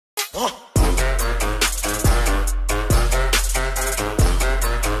Before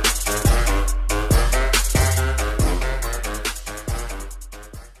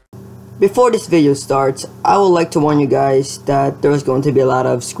this video starts, I would like to warn you guys that there's going to be a lot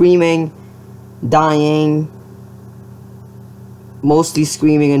of screaming, dying, mostly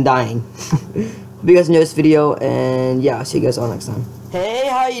screaming and dying. Hope you guys enjoy this video, and yeah, I'll see you guys all next time. Hey,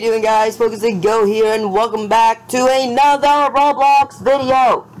 how you doing guys? PokeCedGo here, and welcome back to another Roblox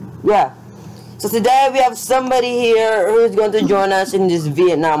video. Yeah, so today we have somebody here who's going to join us in this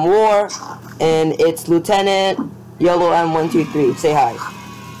Vietnam War, and it's Lieutenant Yolom123. Say hi.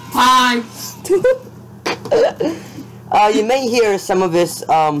 Hi. You may hear some of his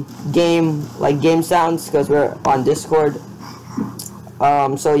game sounds because we're on Discord.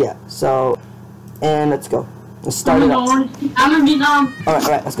 So yeah, and let's go. Let's start it up. I'm in Vietnam.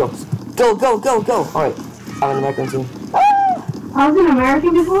 Alright, let's go. Go. Alright, I'm an American team. I was an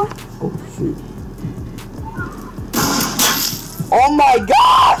American before? Oh shoot. Oh my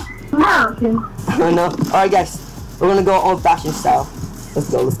gosh! American. I know. Alright guys, we're gonna go old-fashioned style. Let's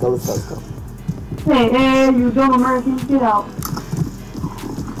go. Hey, you dumb Americans, get out.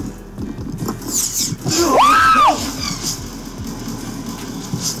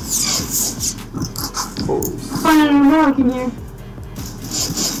 Find an American here.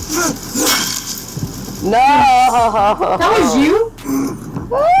 No! That was you?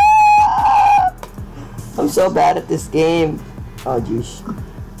 I'm so bad at this game. Oh jeez.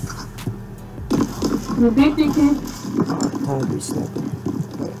 You big kid. Time to be sniper.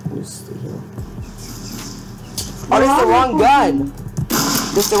 Stay here. Oh, this is the wrong gun!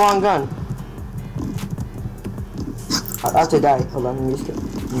 This is the wrong gun. I have to die. Hold on, let me just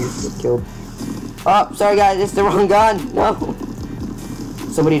get killed. Oh, sorry guys, it's the wrong gun! No!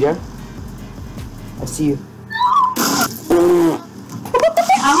 Somebody there? I see you. I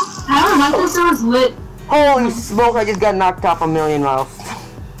don't know, my sister was lit. Holy smoke, I just got knocked off a million miles.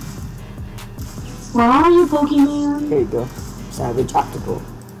 Where are you, Pokemon? Here you go. Savage Optical.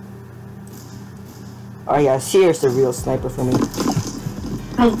 Alright guys, here's the real sniper for me.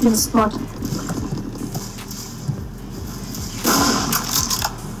 I can spot.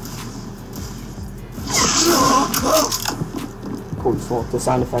 Holy smoke, the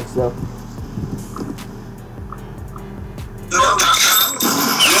sound effects though.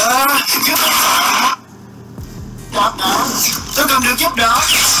 Tôi cần được giúp đỡ.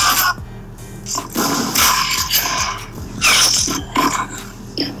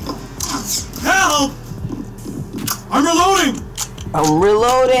 Help! I'm reloading! I'm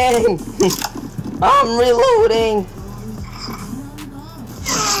reloading! I'm reloading!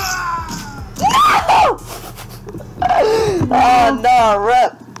 No! Oh no,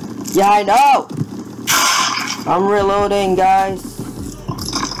 rip! Yeah, I know! I'm reloading, guys.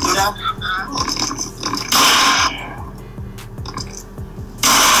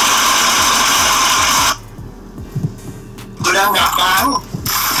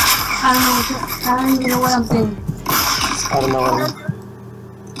 I don't even know what I'm saying. I don't know what I'm...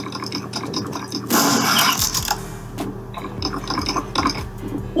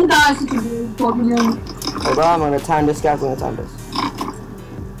 Hey guys, you can do Pokemon. Hold on, I'm gonna time this guy,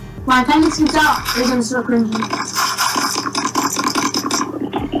 My time this gets out, they're gonna start cringing.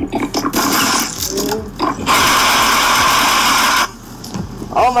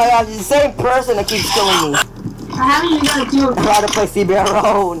 Oh my god, it's the same person that keeps killing me. I haven't even got a deal. I try to play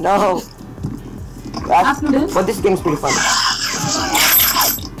CBRO, no. After this? But this game's pretty fun.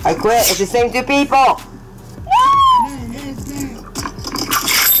 I quit, it's the same two people!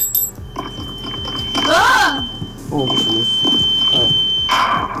 Ah! Oh, jeez.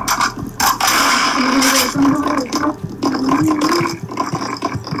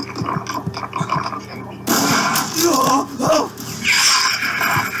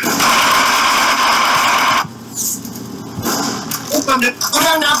 Tôi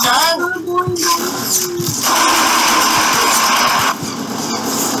đang đạp đạn.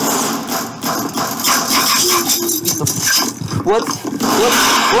 What?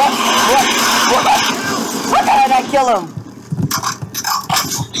 How did I kill him?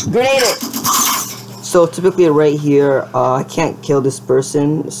 Grenade it! So typically right here, I can't kill this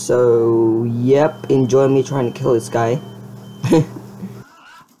person, so yep, enjoy me trying to kill this guy. I'm in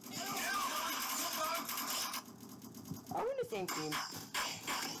the same team.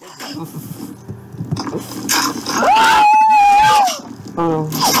 Oh.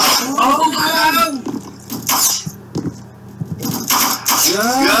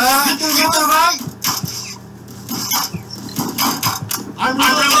 I'm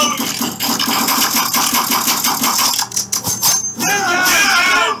reloading.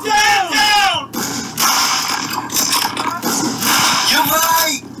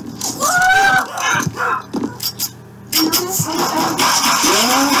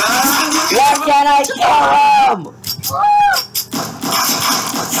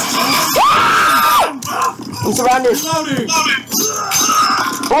 I'm surrounded. Reloading.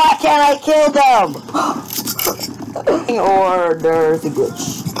 Why can't I kill them? Or there's a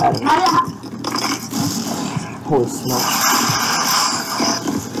glitch. I don't know. Holy smoke.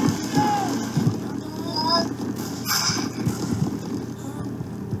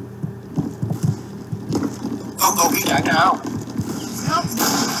 Go get that now.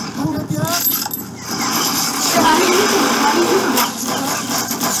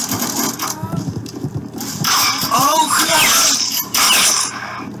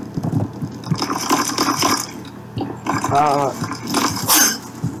 Oh,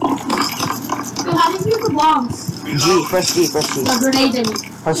 How do you use the bombs? G, press G, press G. The grenades, I mean.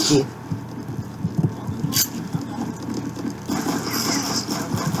 Press G.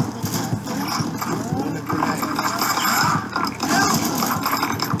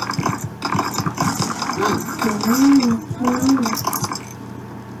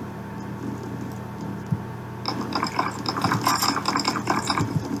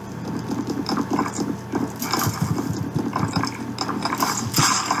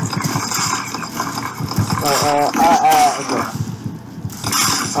 Okay.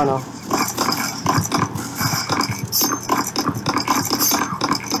 Oh no.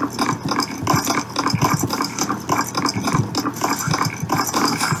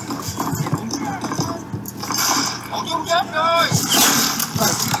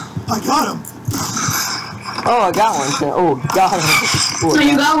 I got him. Oh, I got one. Oh, got him. Oh, So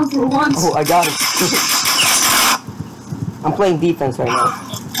you got one for once. oh, I got it. I'm playing defense right now.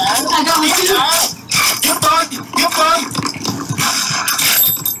 I got one too. You're fine. You're fine.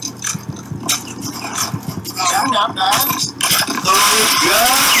 Down.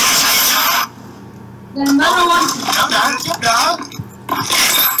 Then another one. Down.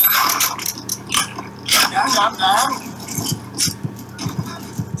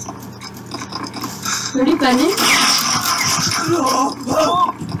 You're defending.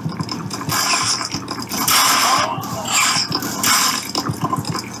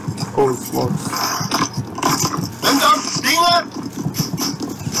 Holy smokes.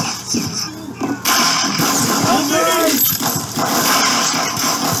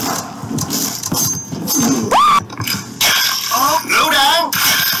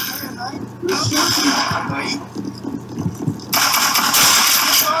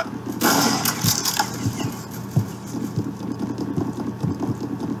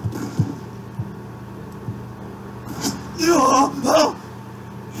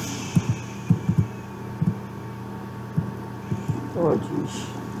 Oh jeez.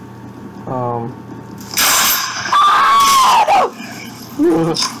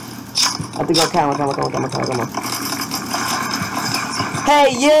 I think I'll come on. Hey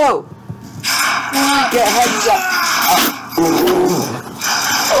you! Get heads up.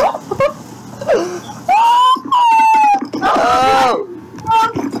 Oh!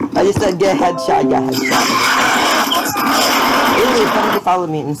 I just said get headshot. I got headshot. Ooh, somebody follow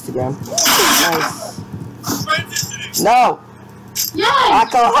me on Instagram. Nice. No! Yay!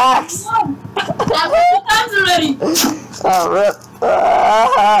 Echo hacks! That was 2 times already. Oh, rip.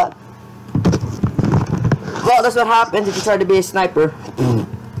 Well, that's what happens if you try to be a sniper.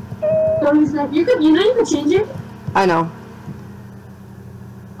 You could change it. I know.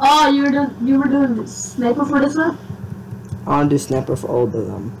 Oh, you were doing sniper for this one. I want to do sniper for all of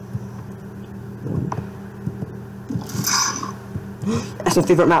them. That's my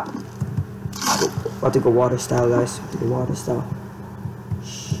favorite map. About to go water style, guys. About to go water style.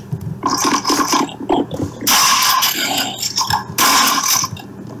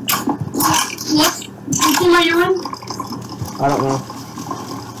 What team are you in? I don't know.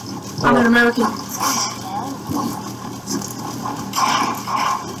 I'm an American.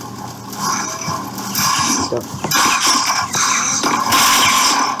 Go.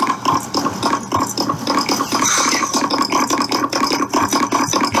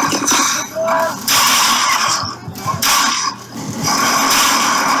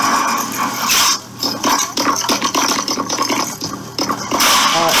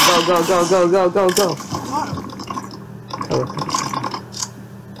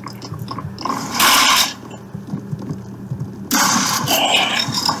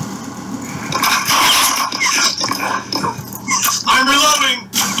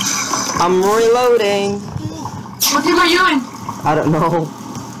 I'm reloading. What team are you in? I don't know.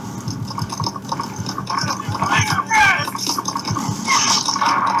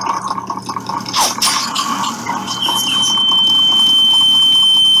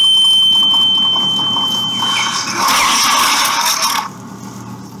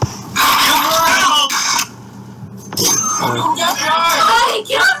 Oh, he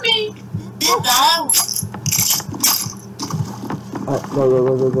killed me! Alright, go.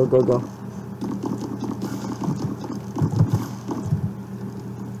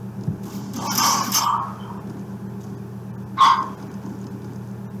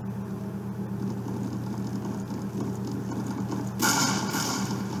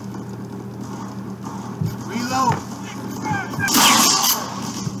 Reload.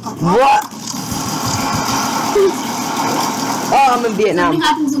 What? Oh, I'm in Vietnam. Something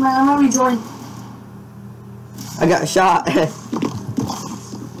happens in my I'm gonna rejoin. I got shot.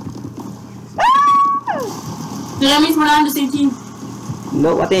 So that means we're not on the same team.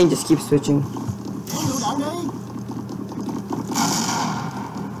 No, I think just keep switching.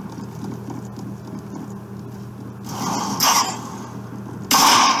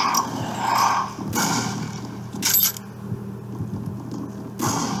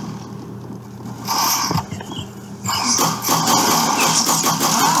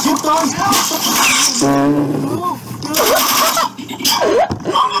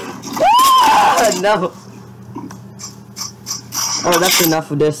 No. Oh, that's enough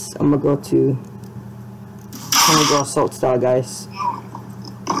of this. I'm gonna go assault style, guys. Yeah,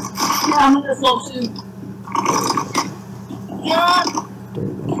 I'm gonna assault too. There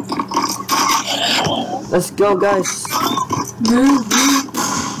we go. Let's go, guys.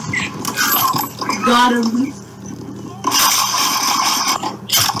 Got him.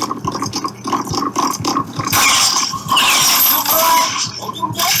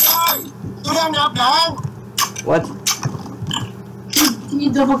 What? Can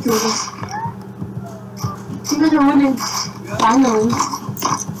you double kill this? You guys are winning. Finally.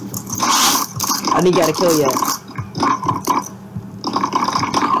 I didn't get a kill yet.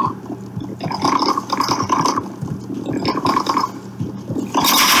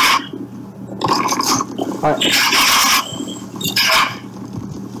 Alright.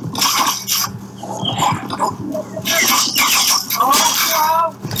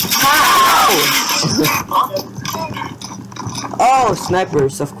 Oh,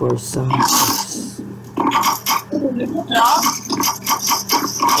 snipers, of course. I'm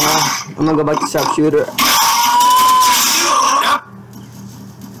gonna go back to sharpshooter.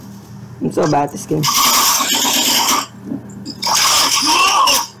 I'm so bad at this game.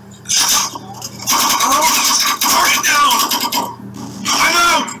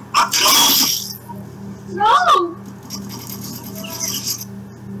 No!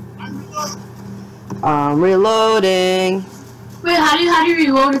 I'm reloading. Wait, how do you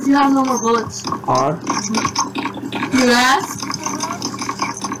reload if you have no more bullets? R. Your ass?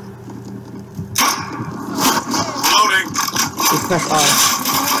 Loading. Just press R.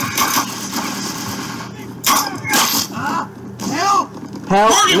 Help!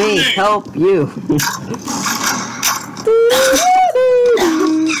 Help me, help you.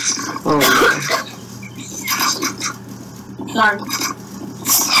 Oh, Sorry.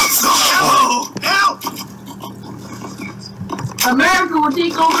 Help! Help! America will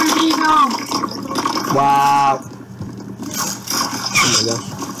take over Vietnam. wow. Oh my gosh.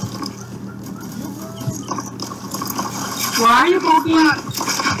 Why are you poking?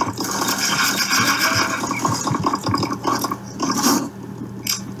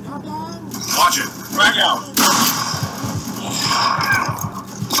 Watch it. Back out.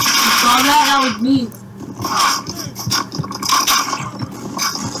 Saw that was me.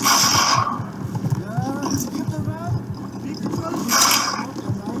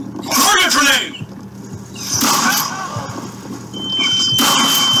 Target grenade!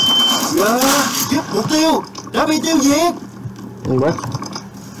 Giúp mục tiêu đã bị tiêu diệt. What?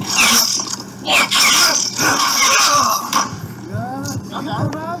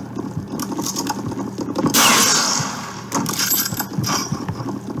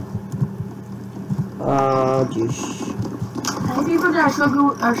 Jeez. I think people that are so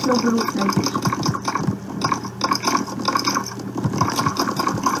good with snipers.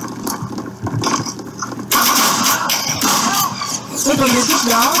 Tôi cần được giúp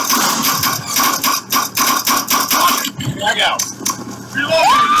đỡ. Back out.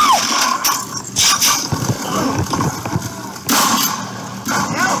 Reloading.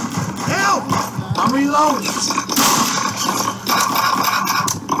 Help! Help! I'm reloading.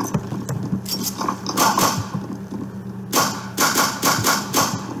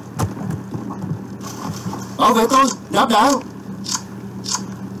 Bảo vệ tôi, đáp đảo.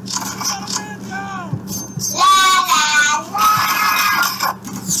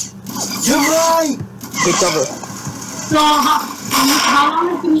 Jim ơi! Take cover. So how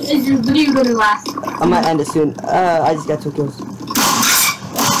long is your video gonna last? I might end it soon. I just got 2 kills.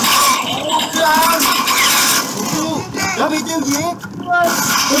 Đã bị tiêu diệt.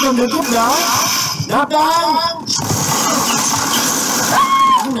 Tôi cần được giúp đỡ. Đáp đảo.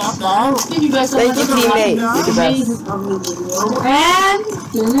 Thank you guys so Thank much. you, teammate. You're the best. And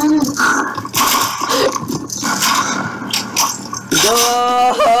Go!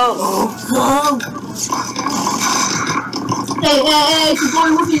 hey, keep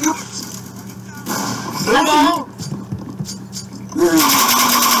going with you.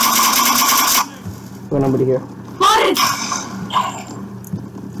 There's nobody here. Got it!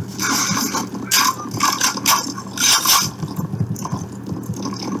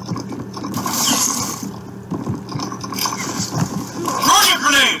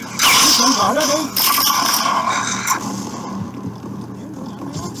 Ở đó đi.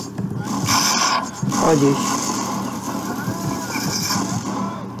 Oh geez.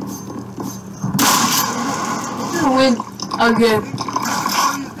 Win again.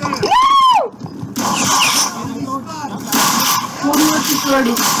 No!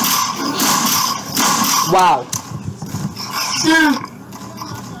 41-30. Wow.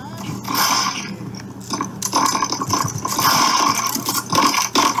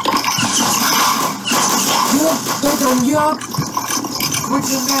 Tôi trồng dưa. Quýt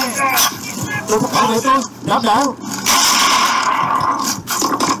lên đây. Đừng có phải để tôi. Đạp đảo.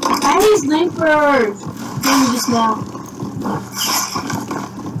 I need sniper. Give me this now.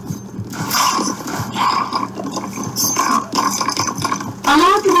 I'm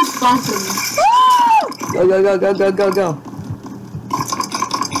not gonna sponsor me. Go, go, go, go, go, go, go.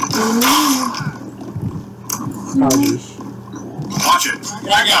 Oh geez. Watch it.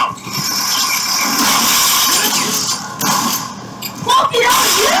 Back out. Fuck it out,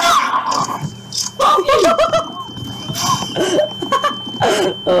 yeah! Fuck it!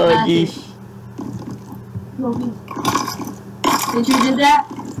 Oh geez. Loki. Since you did that,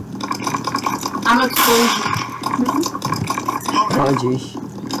 I'm gonna expose you. Oh geez.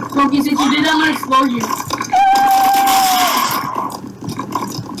 Loki, since you did that, I'm gonna expose you.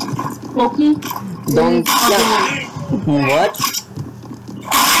 Loki? Don't. What?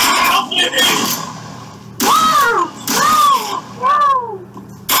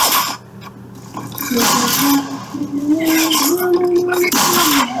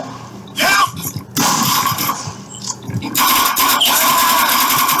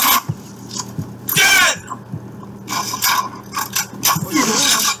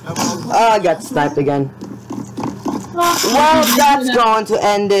 Oh, I got sniped again. Well, that's going to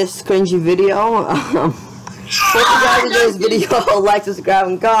end this cringy video. Hope you guys enjoyed this video. Like, subscribe,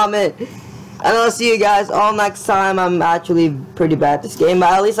 and comment. And I'll see you guys all next time. I'm actually pretty bad at this game,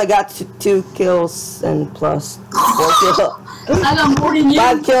 but at least I got 2 kills and plus 4 kills. I got more than you.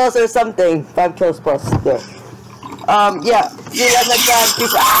 5 kills or something. 5 kills plus. There. Yeah. See you guys next time.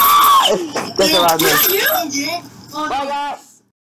 Peace out. That's a lot of me. Bye, guys.